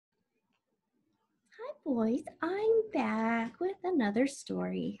boys, I'm back with another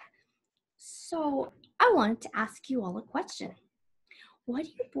story. So, I wanted to ask you all a question. What do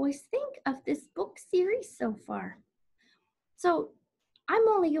you boys think of this book series so far? So, I'm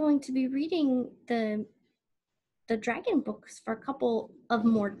only going to be reading the dragon books for a couple of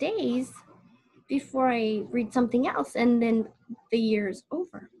more days before I read something else, and then the year's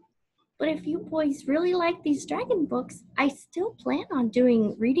over. But if you boys really like these dragon books, I still plan on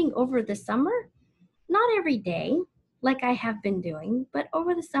doing reading over the summer. Not every day, like I have been doing, but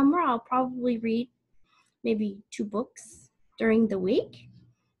over the summer I'll probably read maybe 2 books during the week.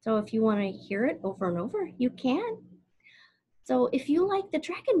 So if you want to hear it over and over, you can. So if you like the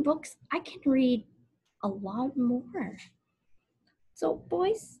dragon books, I can read a lot more. So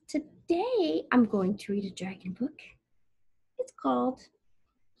boys, today I'm going to read a dragon book. It's called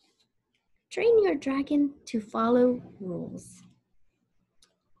Train Your Dragon to Follow Rules.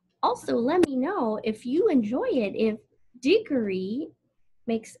 Also, let me know if you enjoy it, if Diggory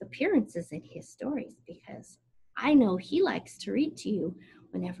makes appearances in his stories, because I know he likes to read to you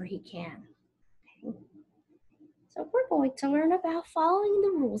whenever he can. Okay? So we're going to learn about following the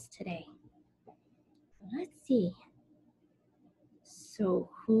rules today. Let's see.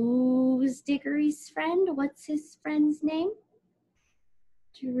 So who's Diggory's friend? What's his friend's name?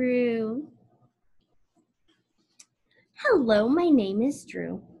 Drew. Hello, my name is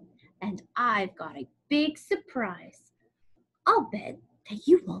Drew, and I've got a big surprise. I'll bet that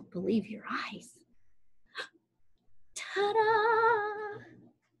you won't believe your eyes. Ta-da!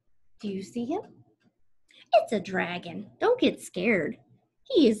 Do you see him? It's a dragon. Don't get scared.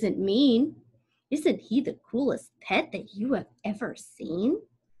 He isn't mean. Isn't he the coolest pet that you have ever seen?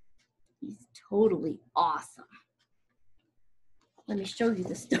 He's totally awesome. Let me show you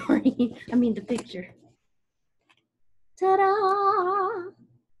the story. The picture. Ta-da!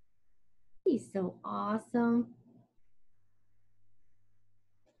 He's so awesome.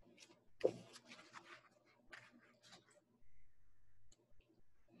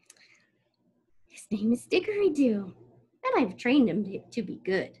 His name is Dickory-Doo, and I've trained him to be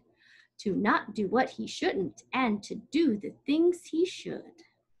good, to not do what he shouldn't, and to do the things he should.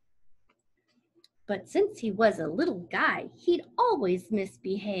 But since he was a little guy, he'd always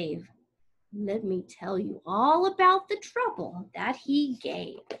misbehave. Let me tell you all about the trouble that he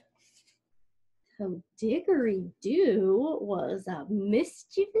gave. So Dickory-Doo was a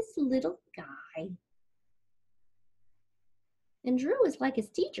mischievous little guy. And Drew was like his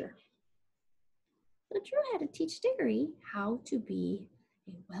teacher. So Drew had to teach Dickory how to be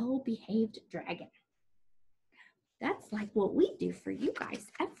a well-behaved dragon. That's like what we do for you guys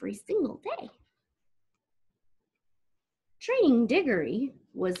every single day. Training Dickory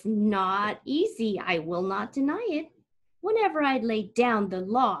was not easy, I will not deny it. Whenever I laid down the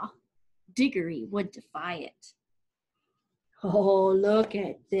law, Dickory would defy it. Oh, look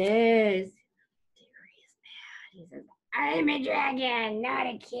at this. Dickory is mad. He says, I'm a dragon, not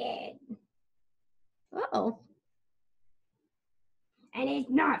a kid. Uh-oh. And it's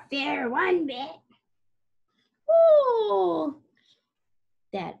not fair one bit. Oh,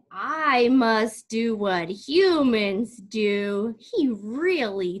 that I must do what humans do. He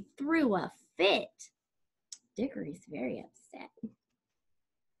really threw a fit. Dickory's very upset.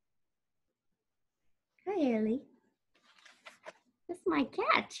 Hi, Ellie. That's my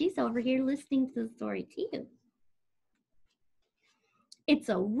cat. She's over here listening to the story too. It's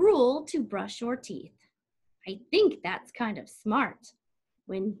a rule to brush your teeth. I think that's kind of smart.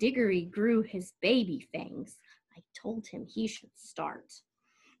 When Dickory grew his baby fangs, I told him he should start.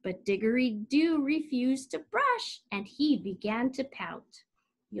 But Dickory-Doo refused to brush, and he began to pout.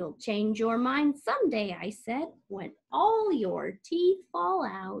 You'll change your mind someday, I said, when all your teeth fall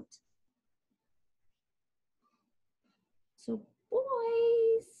out. So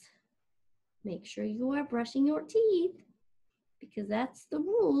boys, make sure you are brushing your teeth, because that's the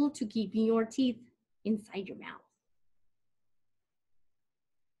rule to keeping your teeth inside your mouth.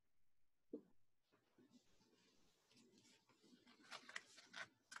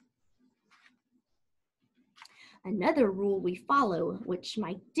 Another rule we follow, which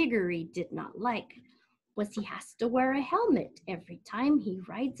my Dickory did not like, was he has to wear a helmet every time he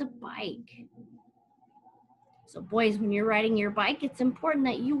rides a bike. So boys, when you're riding your bike, it's important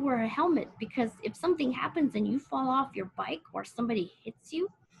that you wear a helmet, because if something happens and you fall off your bike or somebody hits you,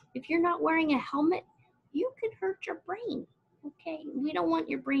 if you're not wearing a helmet, you could hurt your brain. Okay, we don't want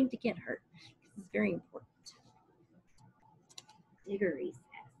your brain to get hurt. This is very important. Dickory says,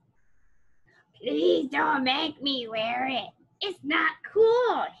 please don't make me wear it. It's not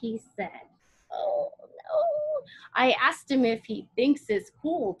cool, he said. Oh Oh, I asked him if he thinks it's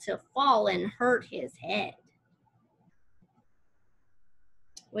cool to fall and hurt his head.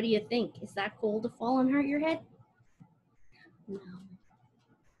 What do you think? Is that cool to fall and hurt your head? No.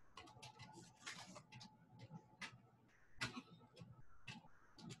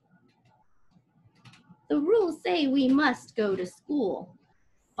 The rules say we must go to school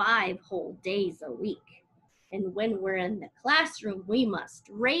 5 whole days a week. And when we're in the classroom, we must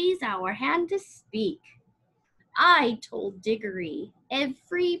raise our hand to speak. I told Diggory,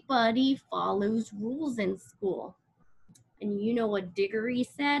 everybody follows rules in school. And you know what Diggory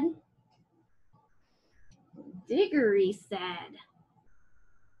said? Diggory said,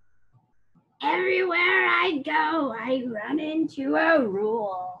 everywhere I go, I run into a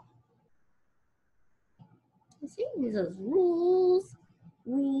rule. See, he says rules,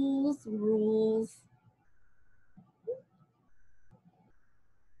 rules, rules.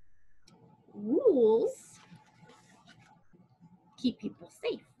 Rules keep people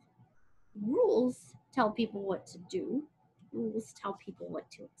safe. Rules tell people what to do. Rules tell people what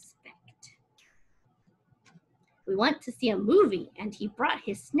to expect. We went to see a movie and he brought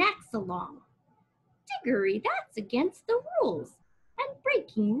his snacks along. Diggory, that's against the rules. And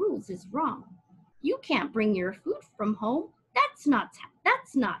breaking rules is wrong. You can't bring your food from home. That's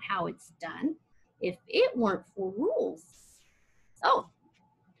not how it's done. If it weren't for rules. Oh,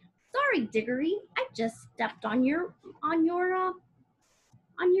 sorry, Diggory. I just stepped on your lines.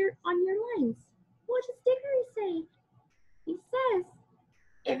 What does Diggory say? He says,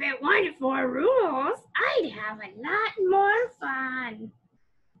 if it weren't for rules, I'd have a lot more fun.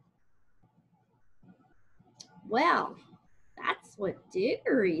 Well, that's what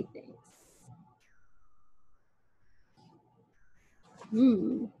Diggory thinks.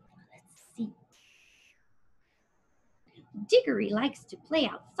 Let's see. Diggory likes to play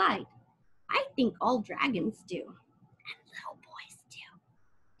outside. I think all dragons do. And little boys do.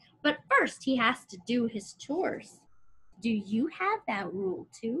 But first he has to do his chores. Do you have that rule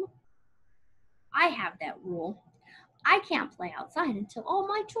too? I have that rule. I can't play outside until all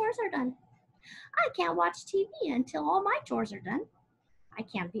my chores are done. I can't watch TV until all my chores are done. I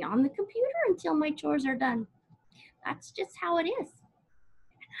can't be on the computer until my chores are done. That's just how it is.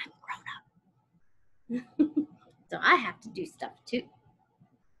 And I'm grown up. So I have to do stuff too.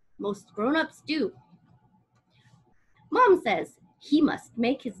 Most grown-ups do. Mom says he must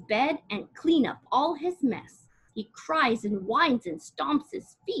make his bed and clean up all his mess. He cries and whines and stomps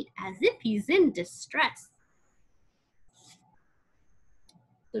his feet as if he's in distress.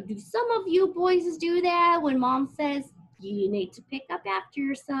 So do some of you boys do that when mom says you need to pick up after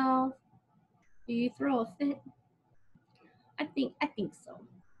yourself? Do you throw a fit? I think so.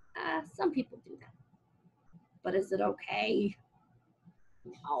 Some people do that. But is it okay?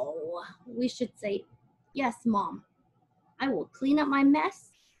 No. We should say, yes, Mom. I will clean up my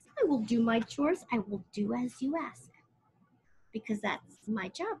mess. I will do my chores. I will do as you ask. Because that's my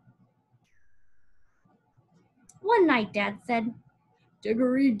job. One night, Dad said,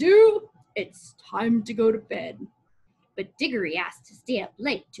 Diggory-doo, it's time to go to bed. But Diggory asked to stay up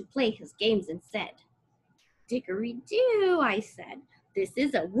late to play his games instead. Diggory-doo, I said, this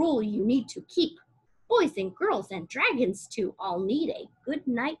is a rule you need to keep. Boys and girls and dragons too all need a good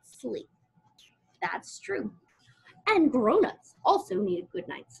night's sleep. That's true. And grown-ups also need a good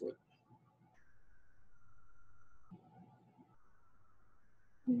night's sleep.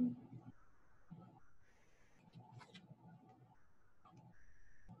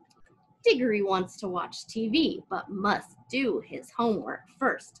 Diggory wants to watch TV, but must do his homework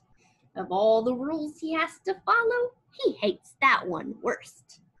first. Of all the rules he has to follow, he hates that one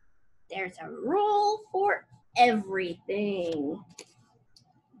worst. There's a rule for everything.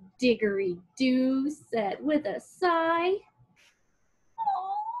 Diggory-doo said with a sigh.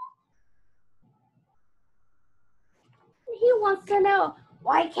 He wants to know,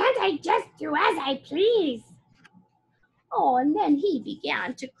 why can't I just do as I please? Oh, and then he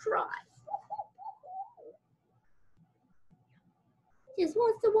began to cry. He just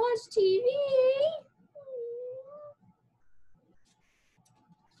wants to watch TV.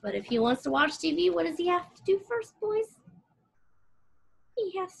 But if he wants to watch TV, what does he have to do first, boys?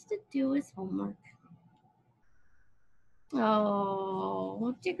 He has to do his homework.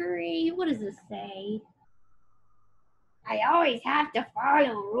 Oh, Diggory, what does this say? I always have to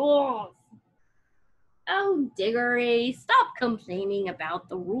follow rules. Oh, Diggory, stop complaining about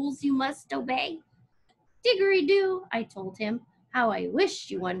the rules you must obey. Diggory-doo, I told him, how I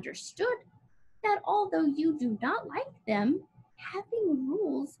wish you understood that although you do not like them, having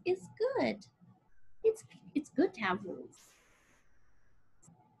rules is good. It's good to have rules.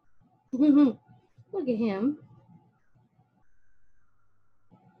 Look at him.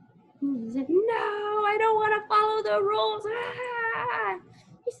 He said, no, I don't want to follow the rules. Ah,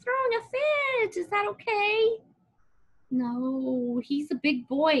 he's throwing a fit. Is that okay? No, he's a big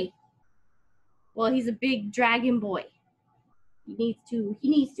boy. Well, he's a big dragon boy. He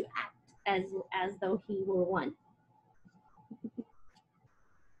needs to act as though he were one.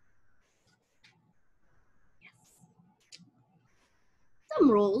 Yes. Some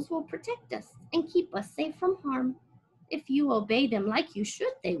rules will protect us and keep us safe from harm. If you obey them like you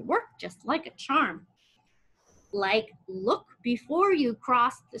should, they work just like a charm. Like look before you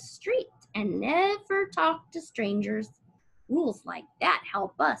cross the street and never talk to strangers. Rules like that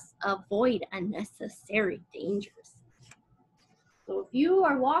help us avoid unnecessary dangers. So if you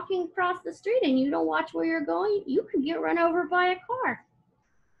are walking across the street and you don't watch where you're going, you could get run over by a car.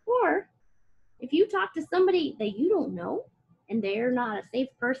 Or if you talk to somebody that you don't know and they're not a safe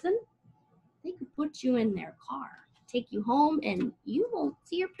person, they could put you in their car, take you home, and you won't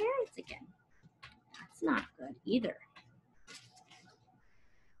see your parents again. That's not good either.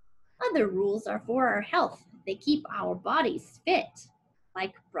 Other rules are for our health. They keep our bodies fit,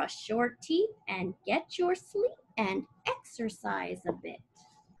 like brush your teeth and get your sleep and exercise a bit.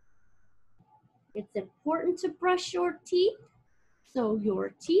 It's important to brush your teeth so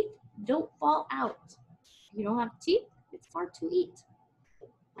your teeth don't fall out. If you don't have teeth, it's hard to eat.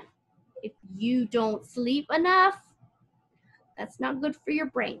 If you don't sleep enough, that's not good for your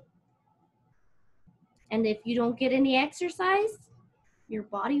brain. And if you don't get any exercise, your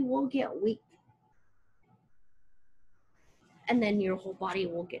body will get weak. And then your whole body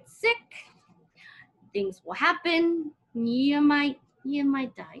will get sick. Things will happen. You might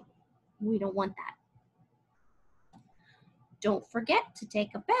die. We don't want that. Don't forget to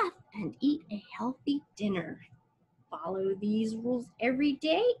take a bath and eat a healthy dinner. Follow these rules every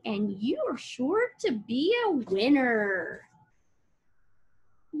day and you're sure to be a winner.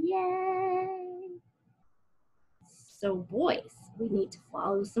 Yay! So boys, we need to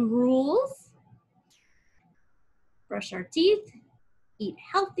follow some rules. Brush our teeth, eat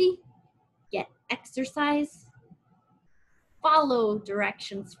healthy, get exercise, follow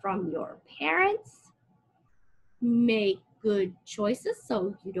directions from your parents, make good choices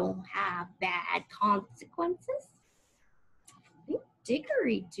so you don't have bad consequences. I think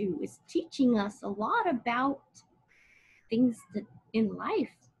Dickory-Doo is teaching us a lot about things that in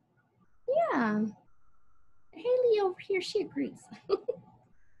life. Yeah. Haley over here, she agrees.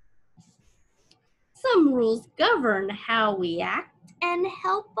 Some rules govern how we act and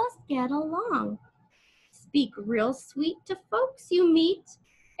help us get along. Speak real sweet to folks you meet.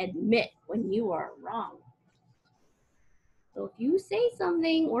 Admit when you are wrong. So if you say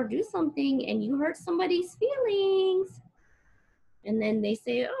something or do something and you hurt somebody's feelings, and then they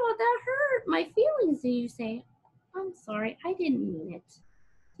say, oh, that hurt my feelings, and you say, I'm sorry, I didn't mean it.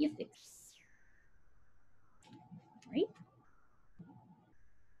 You fix it, right?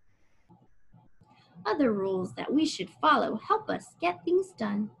 Other rules that we should follow help us get things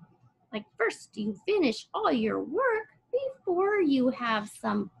done. Like first, you finish all your work before you have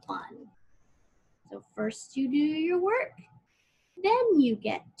some fun. So first you do your work, then you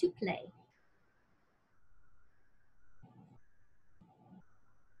get to play.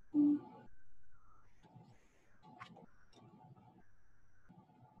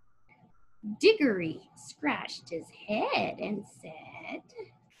 Diggory scratched his head and said,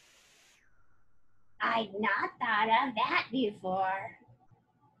 I'd not thought of that before.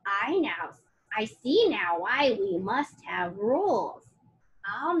 I see now why we must have rules.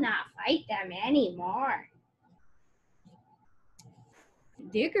 I'll not fight them anymore.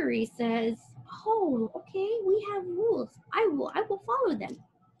 Diggory says, oh, okay, we have rules. I will follow them.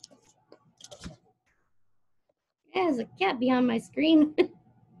 There's a cat behind my screen.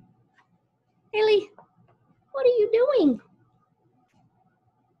 Haley, what are you doing?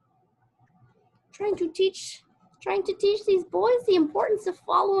 Trying to teach these boys the importance of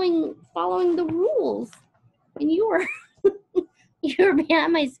following the rules. And you're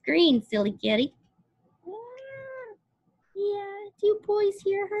behind my screen, silly kitty. Yeah, do you boys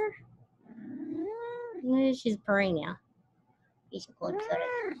hear her? She's purring now. She's a good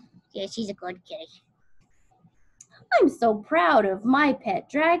kitty. Yeah, she's a good kitty. I'm so proud of my pet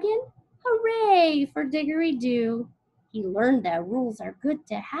dragon. Hooray for Dickory-Doo. He learned that rules are good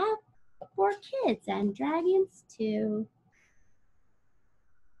to have for kids and dragons too.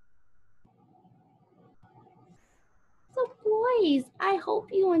 So boys, I hope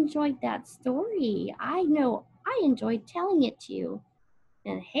you enjoyed that story. I know I enjoyed telling it to you.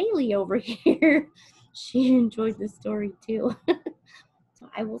 And Haley over here, she enjoyed the story too.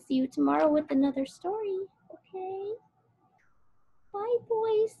 I will see you tomorrow with another story. Okay? Bye,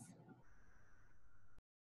 boys.